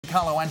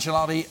Carlo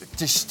Ancelotti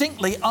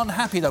distinctly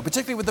unhappy, though,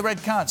 particularly with the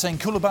red card, saying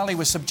Koulibaly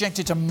was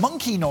subjected to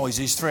monkey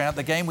noises throughout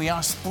the game. We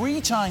asked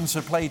 3 times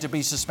for play to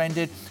be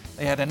suspended.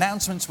 They had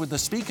announcements with the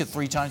speaker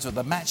 3 times, but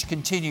the match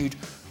continued.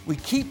 We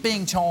keep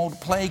being told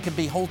play can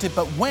be halted,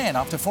 but when?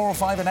 After 4 or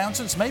 5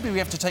 announcements? Maybe we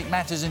have to take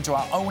matters into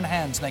our own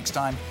hands next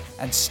time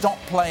and stop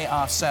play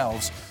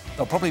ourselves.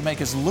 They'll probably make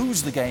us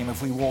lose the game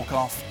if we walk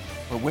off,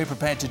 but we're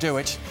prepared to do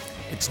it.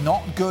 It's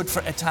not good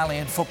for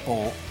Italian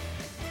football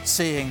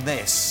seeing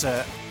this.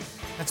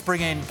 Let's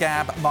bring in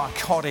Gab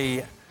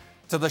Marcotti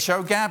to the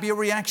show. Gab, your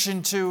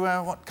reaction to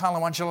what Carlo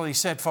Ancelotti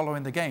said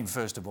following the game,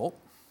 first of all.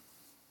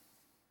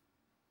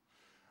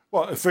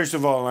 Well, first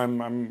of all,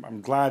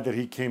 I'm glad that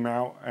he came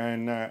out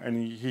and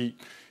he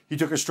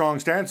took a strong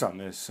stance on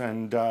this.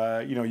 And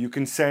you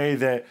can say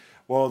that,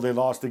 well, they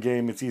lost the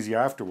game, it's easy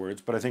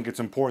afterwards, but I think it's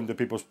important that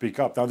people speak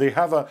up. Now they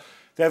have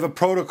a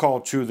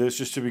protocol to this,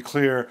 just to be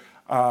clear,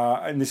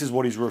 and this is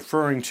what he's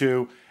referring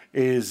to,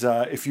 is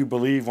if you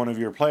believe one of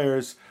your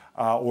players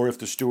or if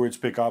the stewards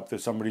pick up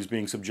that somebody's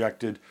being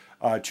subjected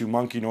to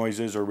monkey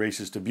noises or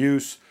racist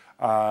abuse,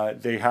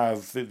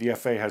 the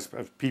FA has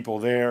people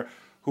there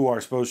who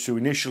are supposed to,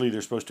 initially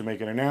they're supposed to make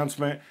an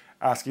announcement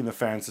asking the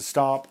fans to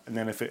stop, and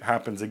then if it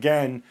happens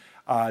again,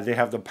 they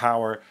have the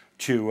power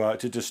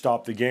to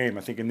stop the game.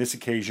 I think in this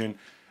occasion,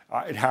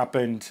 it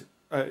happened,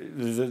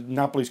 the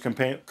Napoli's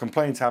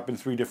complaints happened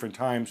 3 different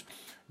times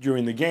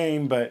during the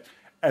game, but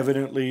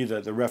evidently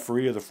the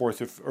referee or the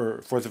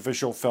fourth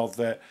official felt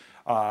that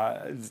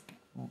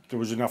there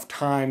was enough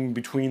time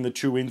between the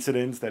 2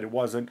 incidents that it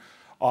wasn't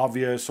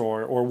obvious,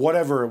 or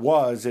whatever it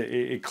was.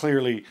 It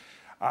clearly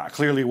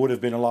would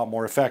have been a lot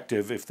more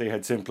effective if they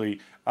had simply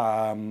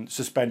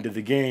suspended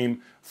the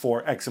game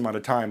for X amount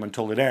of time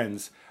until it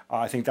ends.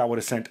 I think that would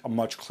have sent a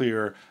much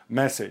clearer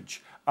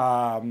message.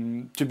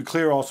 To be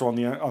clear, also on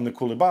the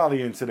Koulibaly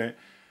incident,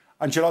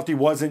 Ancelotti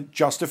wasn't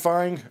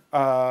justifying,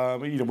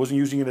 wasn't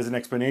using it as an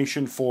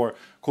explanation for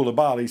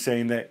Koulibaly,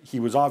 saying that he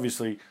was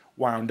obviously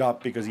wound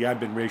up because he had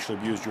been racially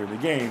abused during the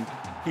game.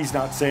 He's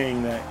not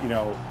saying that,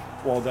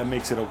 well, that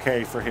makes it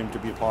okay for him to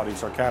be applauding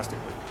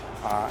sarcastically.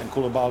 And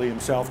Koulibaly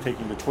himself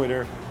taking to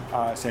Twitter,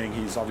 saying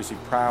he's obviously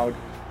proud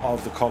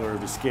of the color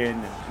of his skin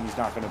and he's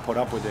not going to put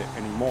up with it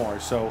anymore.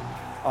 So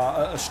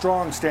a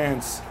strong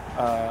stance,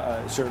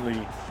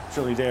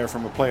 certainly there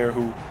from a player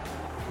who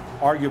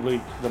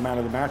arguably the man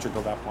of the match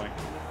until that point.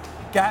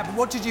 Gab,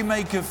 what did you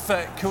make of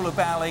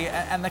Koulibaly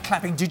and the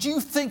clapping? Did you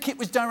think it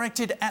was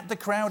directed at the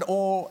crowd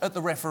or at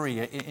the referee,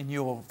 in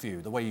your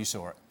view, the way you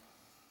saw it?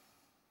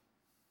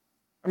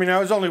 I mean, I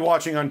was only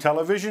watching on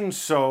television,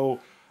 so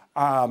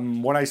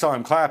when I saw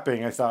him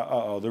clapping, I thought,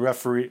 uh-oh, the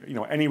referee,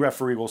 any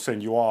referee will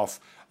send you off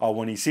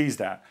when he sees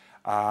that.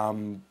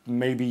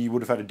 Maybe you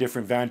would have had a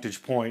different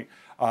vantage point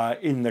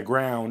in the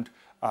ground,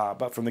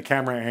 but from the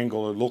camera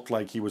angle, it looked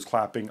like he was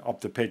clapping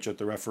up the pitch at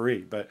the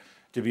referee. But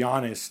to be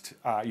honest,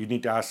 you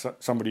need to ask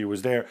somebody who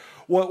was there.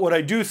 What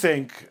I do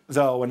think,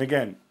 though, and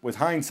again, with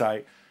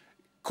hindsight,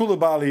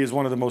 Koulibaly is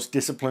one of the most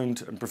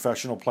disciplined and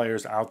professional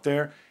players out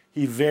there.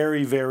 He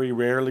very, very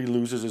rarely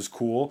loses his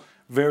cool.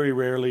 Very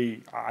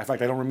rarely, in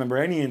fact, I don't remember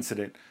any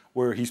incident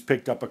where he's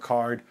picked up a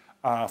card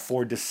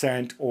for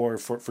dissent or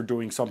for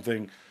doing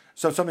something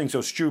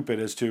so stupid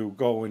as to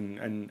go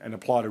and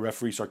applaud a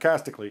referee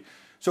sarcastically.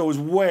 So it was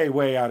way,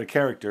 way out of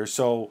character.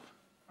 So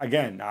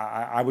again,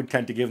 I would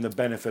tend to give him the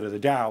benefit of the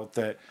doubt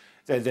that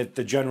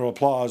the general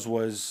applause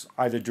was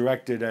either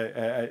directed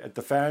at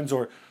the fans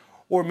or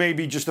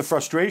maybe just the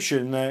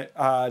frustration that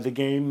the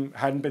game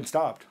hadn't been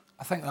stopped.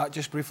 I think that,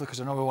 just briefly, because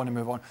I know we want to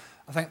move on,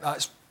 I think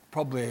that's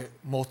probably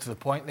more to the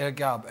point there,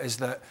 Gab, is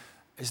that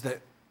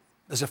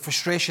there's a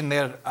frustration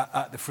there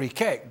at the free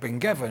kick being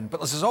given,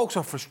 but there's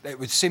also, it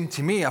would seem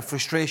to me, a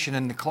frustration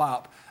in the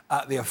clap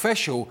at the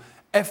official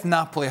if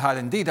Napoli had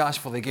indeed asked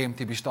for the game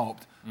to be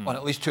stopped on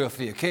at least 2 or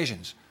 3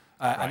 occasions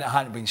and it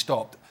hadn't been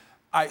stopped.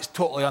 It's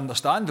totally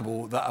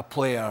understandable that a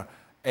player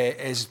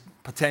is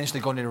potentially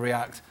going to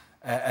react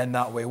in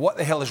that way. What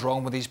the hell is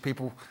wrong with these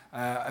people?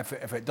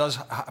 If it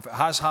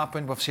has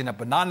happened, we've seen a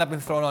banana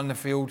being thrown on the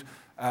field,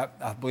 I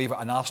believe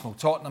at an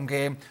Arsenal-Tottenham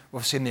game.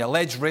 We've seen the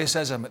alleged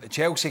racism at the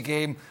Chelsea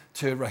game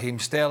to Raheem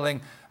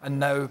Sterling, and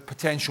now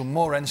potential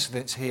more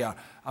incidents here.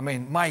 I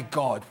mean, my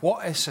God,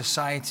 what is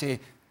society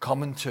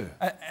coming to?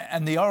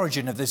 And the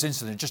origin of this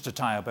incident, just to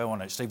tie a bow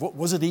on it, Steve,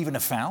 was it even a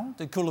foul?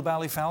 Did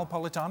Koulibaly foul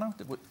Politano?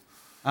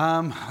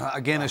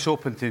 Again, it's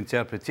open to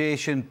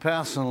interpretation.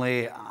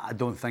 Personally, I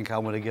don't think I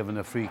would have given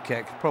a free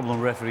kick. The problem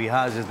the referee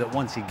has is that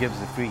once he gives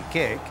the free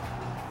kick,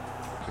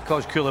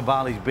 because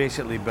Koulibaly's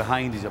basically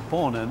behind his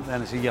opponent,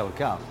 then it's a yellow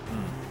card.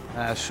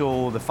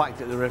 So the fact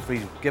that the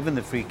referee's given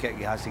the free kick,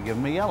 he has to give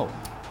him a yellow.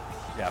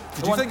 Yeah.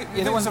 Did you think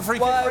it was a free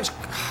kick? I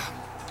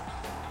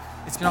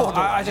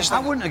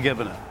wouldn't have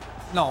given it.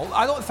 No,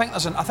 I don't think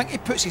there's I think he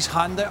puts his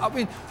hand out. I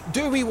mean,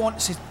 do we want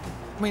to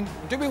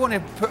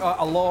put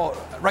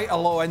write a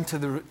law into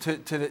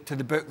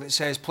the book that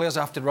says players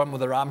have to run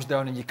with their arms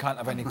down and you can't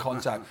have any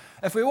contact?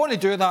 If we want to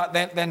do that,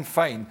 then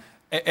fine.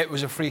 it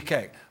was a free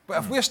kick. But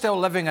if we're still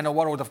living in a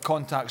world of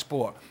contact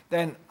sport,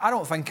 then I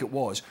don't think it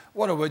was.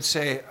 What I would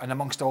say, and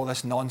amongst all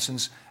this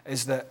nonsense,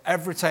 is that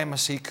every time I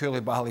see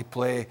Koulibaly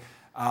play,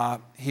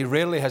 he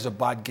rarely has a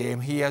bad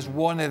game. He is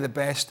one of the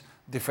best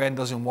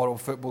defenders in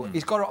world football.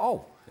 He's got it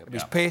all.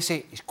 He's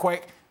pacey, he's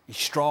quick, he's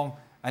strong,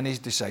 and he's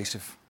decisive.